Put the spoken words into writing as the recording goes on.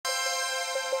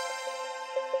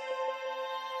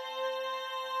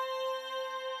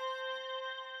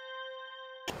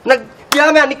Na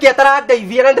kiame ani kiatara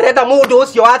ndeithia na ndirenda mundu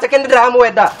ucio wacha kende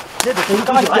ndiramwenda.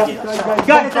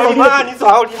 Mani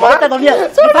sauli mata dunia.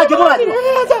 Nipage bora.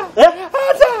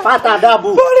 Pata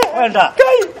adabu. Wenda.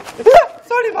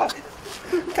 Sorry ma.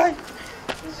 Kai.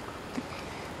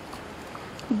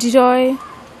 Joy.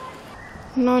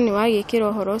 No ni wagikira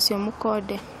uhoro ucio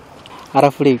mukonde.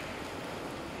 Arafu riu.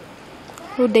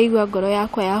 Ndaigua ngoro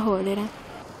yakwa yahorera.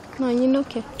 No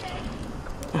nyinuke.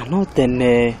 No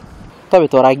tene.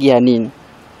 Tabitoragia nini?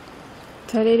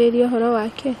 Tarĩrĩria uhoro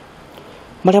wake.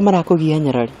 Maria marakugia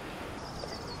nyarari.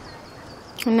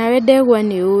 Nawe ndegwa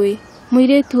ni uwi.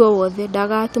 Muiretu o wothe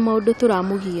ndagatuma undu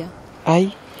turamugia.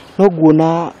 Ai, no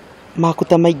nguona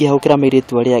makuta maingi haukira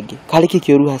mairetu ari angi. Kari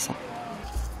kikioru hasa.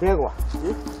 Ndegwa.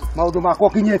 Maundu makwa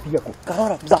kinyetie ku.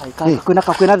 Karora mzai,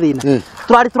 kwina thina.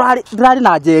 Turari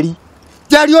na Njeri.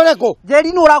 Njeri ureko?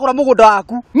 Njeri ni uragura mugunda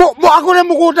waku. Agure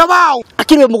mugunda wao.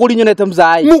 Akiriwe muguri nyonete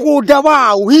mzai. Mugunda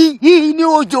wao. Hihi ni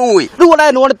unjui. Riu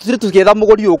ona ni wone tutire tugetha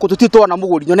muguri uku tutitwana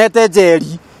muguri nyonete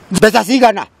Njeri. Mbeca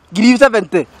cigana?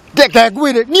 70. Ndeke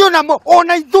ngwire ni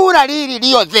ona itura riri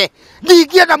riothe.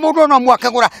 Ndingienda mundu ona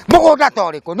mwakagura mugunda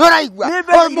toriko. Ni uraigua?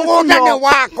 Mugunda ni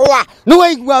wakwa. Ni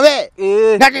waigua we?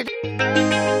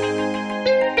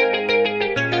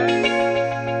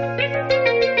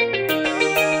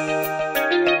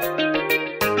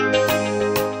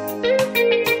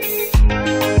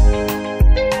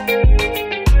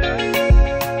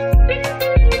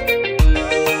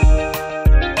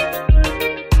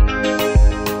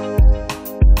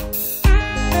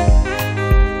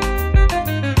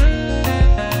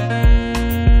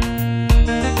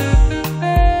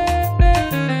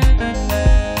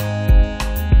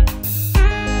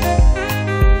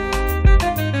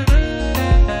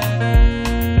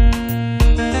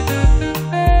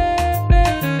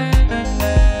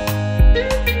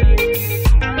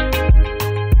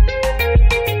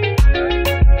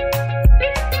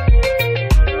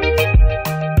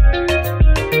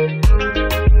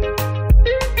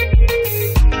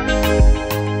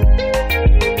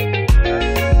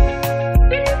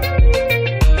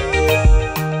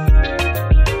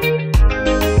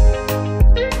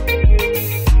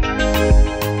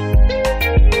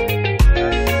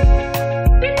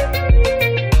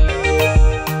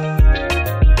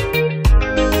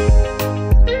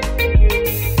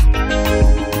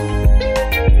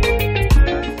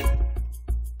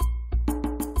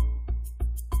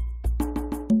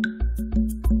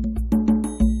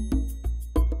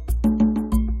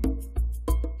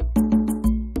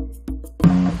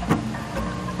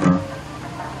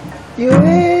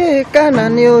 Yue kana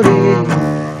ni uri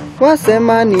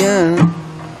wasemania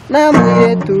na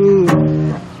mwiretu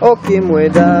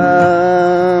okimwenda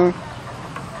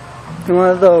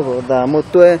mwathogotha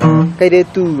mutwe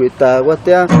kairetu witagwo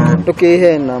atia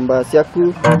ndukihe namba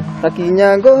ciaku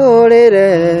nakinya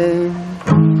nguhurire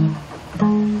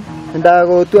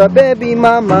ndagutua baby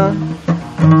mama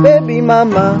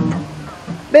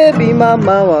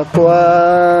wakwa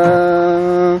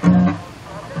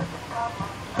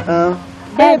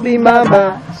baby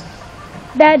mama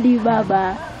daddy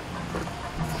baba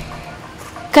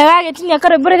kagage tinya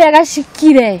kare bure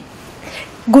gashikire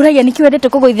nguragia nikiwendete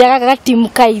kugoithia gaga timu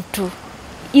kaitu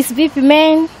is vipi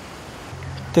man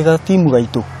Tega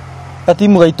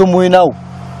timu gaitu mwinau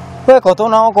weka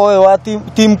tona oko we wa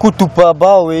timu kutupa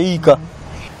bao we ika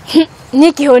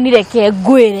nikihonire ke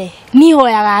ngwire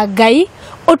nihoyaga Ngai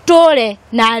utore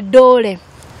na ndore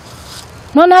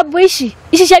nona boishi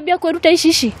ici ciambia kwiruta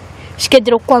ici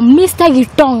cikenjero kwa Mr.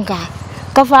 Gitonga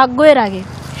kabangwirage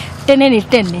tene ni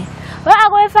tene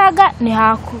wagwibanga ni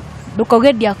haku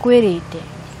ndukogedia kwirite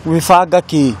wibanga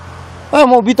ki we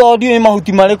mobita audio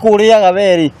mahuti mari kuriaga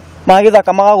weri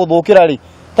magithaka magaguthukira ri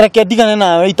tareke ndigane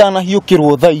nawe itana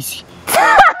hiukirwo tha ici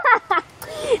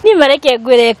ni mareke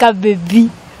ngwireka baby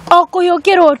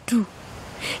okuyukirwo tu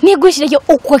ni ngwiciria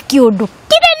ukwa kiundu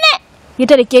kinene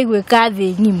gitari kigwika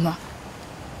thi ngima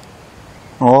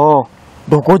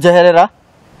ndukunjeherera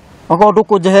ako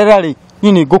ndukunjeherera ri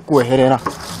nini ngukweherera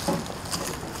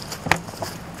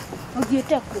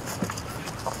ugiete ku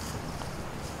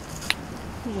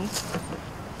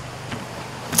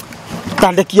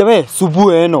tandekia we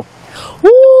subu eno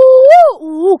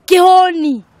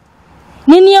kihoni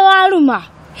nini waruma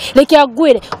reke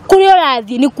ngwire kuri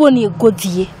urathie ni kuoni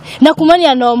nguthie na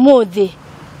kumania no muthi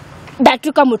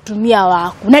ndatuka mutumia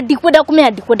waku na ndikwenda kumenya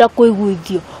ndikwenda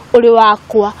kuiguithio uri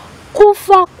wakwa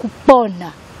kufa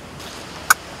kupona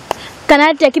kana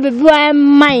atia kibebi wa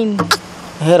mine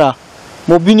hera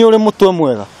mubini uri mutwe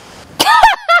mwega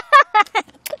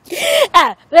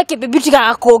weke bibi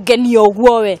tiga kungenia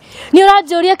uguo we ni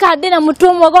uranjuria ka ndina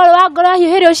mutwe mwega wa ngoro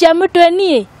hiuhirio cia mutwe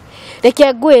nie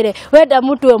reke ngwire wenda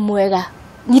mutwe mwega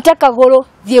nyita kaguru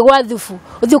thie gwa thufu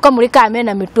uthi ukamurika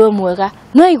amena mitwe mwega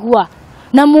no igua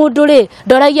na mundu ri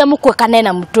ndoragia mukwe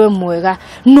kanena mutwe mwega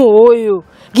no uyu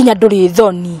nginya nduri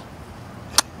thoni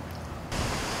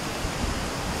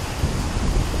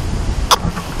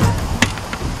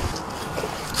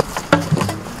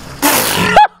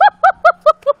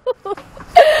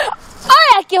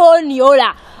aya kihoni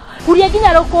ora kuria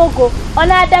nginya rukungu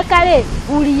ona ndakare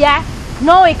uria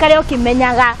no wikare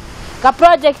ukimenyaga ka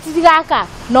project gaka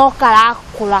no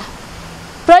karakura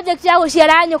project ya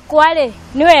guciara nyukwa ri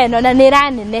ni weno na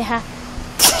niraneneha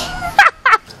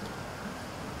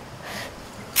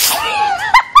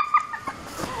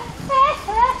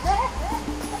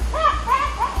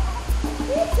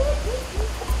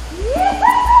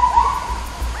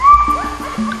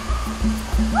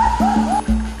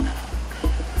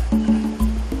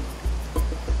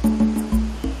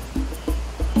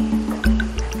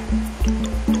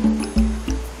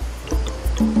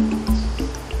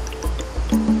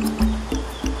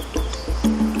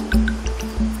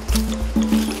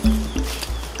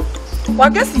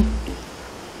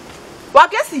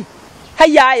Wagesi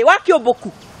hayai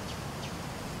wakioboku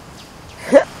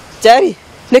Jerry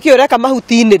niki ureka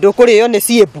mahuti-ini ndukurio ni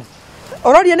ciembu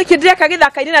ororia niki ndireka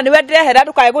githaka-ini na niwe ndirehera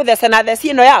ndukae guthece na theci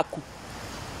ino yaku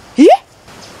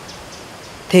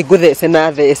te guthece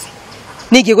na theci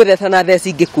ningi guthece na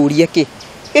theci ngikuria ki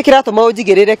gikiratuma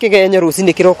unjigirire kigenyo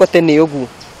rucini kiroko tene uguo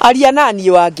aria nani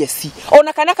Wagesi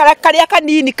ona kana karia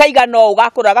kanini kaiga no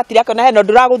ugakura gatiri akona heno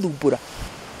nduraguthumbura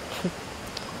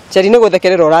Jerry ni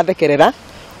guthekerera urathekerera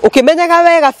ukimenyaga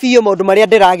wega biu maundu maria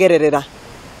ndiragererera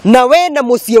na we na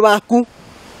mucie waku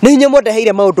ni hinya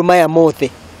mundeheire maundu maya mothe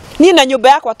ni na nyumba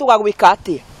yakwa tugagwika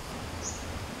atia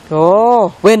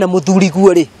we na muthuri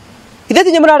guo ri ithe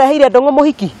tinye murareheire ndongo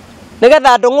muhiki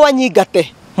nigetha ndongo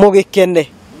anyingate mugikene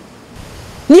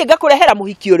nie ngakurehera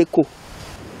muhiki uriku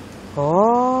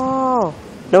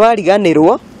na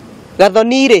wariganirwo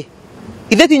gathoni ri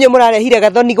ithe tinye murarehire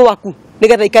gathoni gwaku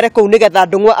nigetha ikare kuu nigetha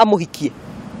ndongo amuhikie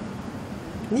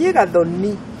nie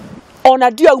gathoni ona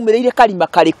ndio aumireire karima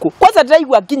kariku kwanza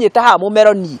ndiraigua nginyite ha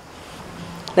mumero nie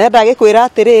na ndagikwira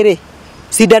atiriri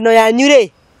cindano yanyu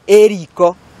ri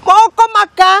iriko moko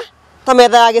maka ta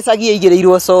metha ya gicagie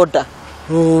igireirwo soda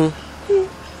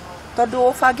tondu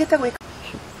ubangite gwika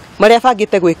maria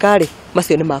bangite gwika ri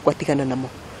macio ni makwa tigana namo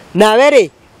nawe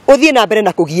ri uthie na mbere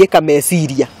na kugiika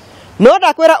meciria no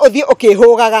ndakwira uthie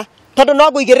ukihugaga tondu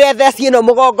no nguigirire theci ino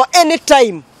mugongo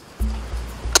anytime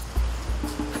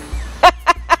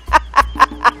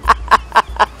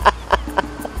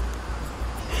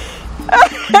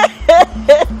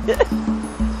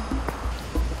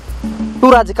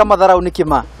Uraje kama dharau ni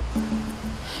kima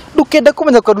ndukende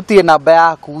kumenya kurutire namba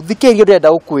yaku thikiririo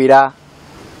ndenda ukwira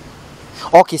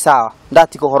okay sawa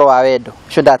ndatiga horo wa wendo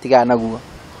cio ndatigana naguo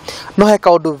no he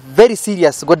kaundu very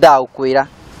serious goda ukwira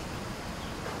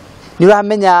ni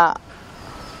uramenya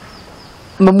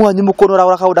mamu wanyu mukono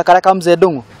uragura kaunda karia ka mzee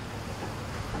Ndongo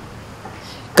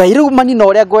kairu mani no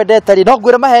uria ngwendete ri no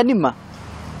ngwira mahenima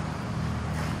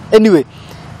anyway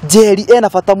Jerry ena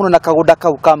bata muno na kaunda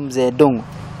kau ka mzee Ndongo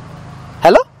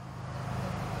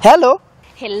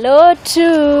hello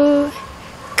tu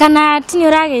kana tini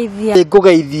urageithia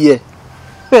ngugeithie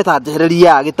weta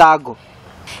njehereria gitango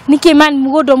niki man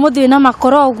mugondo muthi na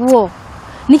makoro guo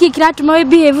niki kiratuma we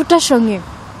behave utashonge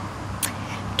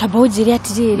tabojiri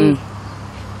atiriri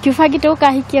kifagite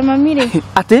ukahikia mamire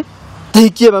ate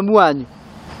tihikie mamu wanyu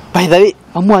by the way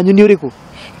mamu wanyu ni uriku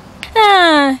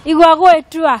igwa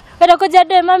gwetua wenda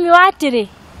kujade mami watiri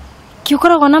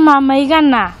kiukoragwo na mama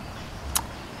igana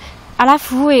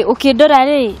alafu we ukidora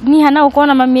ri ni hana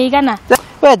ukona mami igana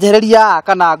we njehereria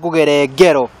kana ngugere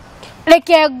ngero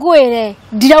reke ngwire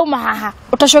ndirauma haha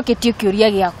utacoketio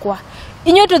kiuria giakwa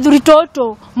inyo tuthuri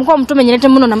toto mukwa mutumenyerete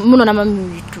muno na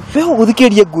mami witu we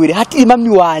uguthikirie ngwire hatiri mami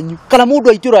wanyu kana mundu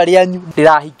aitura rianyu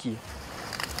ndirahikie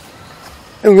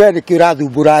we ni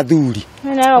kirathumbura thuri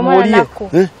na mwana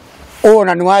nako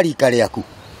ona ni warika riaku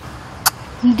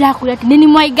ndakuria ati nini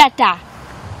mwaigata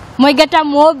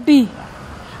mobi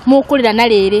mukurira na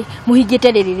riri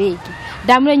muhingite riri ringi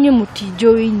ndamure nyu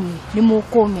mutinjo winyi ni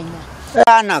mukumenya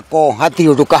anako hatiri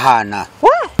undu kahana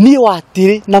ni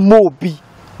watiri na mobi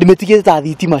ndimetigite ta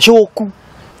thitima coku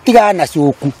tigana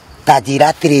coku tajira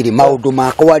atiriri maundu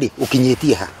makwa ri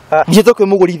ukinyitie ha nje tokwe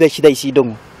muguri theci thaici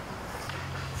Ndongo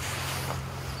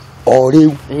o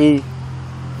riu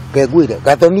ngegwire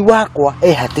gathoni wakwa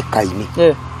hatikaini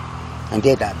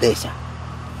ndenda mbeca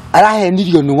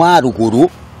arahenirio ni wa ruguru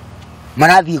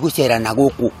marathie gucera na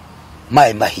guku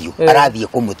mai mahiu arathie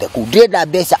kumute ku ndenda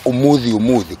mbeca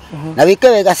umuthi na wike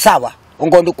wega sawa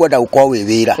ongo ndukwenda uko wi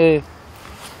wira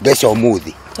mbeca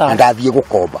umuthi Sawa. na ndathie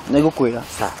gukomba Nigukwira.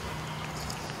 sawa